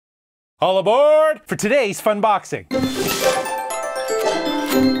All aboard for today's Funboxing.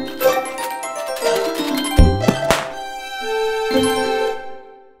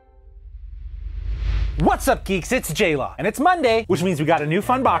 What's up, geeks? It's J-Law, and it's Monday, which means we got a new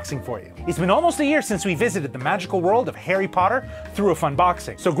Funboxing for you. It's been almost a year since we visited the magical world of Harry Potter through a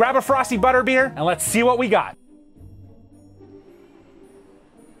Funboxing. So grab a frosty butterbeer and let's see what we got.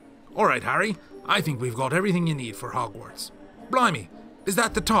 All right, Harry. I think we've got everything you need for Hogwarts. Blimey, is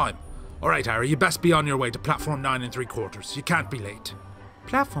that the time? All right, Harry, you best be on your way to platform 9 3/4. You can't be late.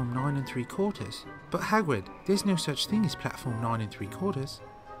 Platform 9 3/4? But Hagrid, there's no such thing as platform 9 3/4.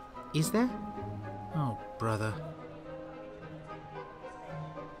 Is there? Oh, brother.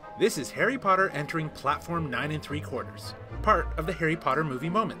 This is Harry Potter entering platform 9 3/4, part of the Harry Potter movie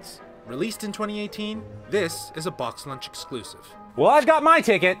Moments. Released in 2018, this is a box lunch exclusive. Well, I've got my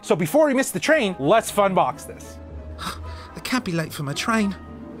ticket, so before we miss the train, let's funbox this. I can't be late for my train.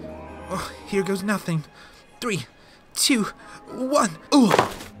 Oh, here goes nothing. 3, 2, 1. Ooh.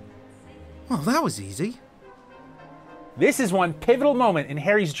 Well, that was easy. This is one pivotal moment in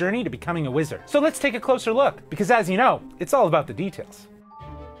Harry's journey to becoming a wizard. So let's take a closer look, because as you know, it's all about the details.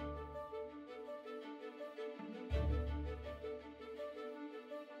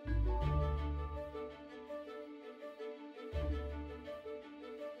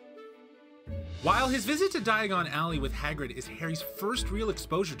 While his visit to Diagon Alley with Hagrid is Harry's first real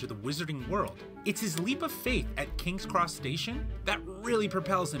exposure to the wizarding world, it's his leap of faith at King's Cross Station that really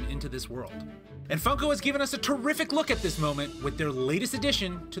propels him into this world. And Funko has given us a terrific look at this moment with their latest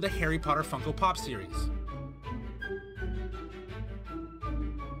addition to the Harry Potter Funko Pop series.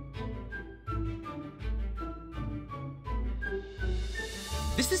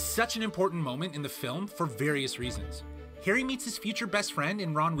 This is such an important moment in the film for various reasons. Harry meets his future best friend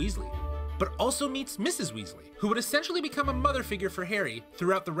in Ron Weasley, but also meets Mrs. Weasley, who would essentially become a mother figure for Harry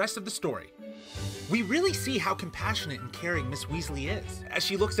throughout the rest of the story. We really see how compassionate and caring Miss Weasley is, as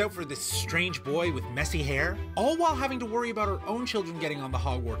she looks out for this strange boy with messy hair, all while having to worry about her own children getting on the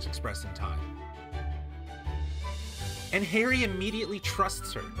Hogwarts Express in time. And Harry immediately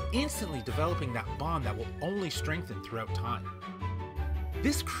trusts her, instantly developing that bond that will only strengthen throughout time.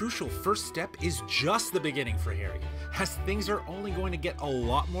 This crucial first step is just the beginning for Harry, as things are only going to get a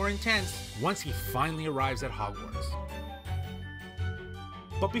lot more intense once he finally arrives at Hogwarts.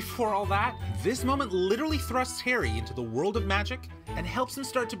 But before all that, this moment literally thrusts Harry into the world of magic and helps him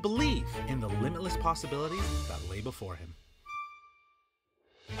start to believe in the limitless possibilities that lay before him.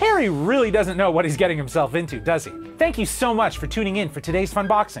 Harry really doesn't know what he's getting himself into, does he? Thank you so much for tuning in for today's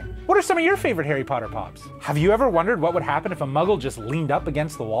Funboxing. What are some of your favorite Harry Potter pops? Have you ever wondered what would happen if a muggle just leaned up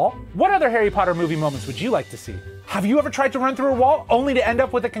against the wall? What other Harry Potter movie moments would you like to see? Have you ever tried to run through a wall only to end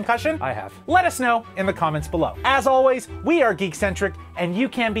up with a concussion? I have. Let us know in the comments below. As always, we are Geekcentric, and you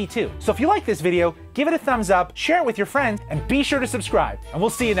can be too. So if you like this video, give it a thumbs up, share it with your friends, and be sure to subscribe. And we'll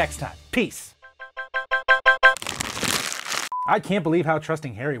see you next time. Peace. I can't believe how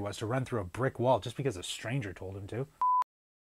trusting Harry was to run through a brick wall just because a stranger told him to.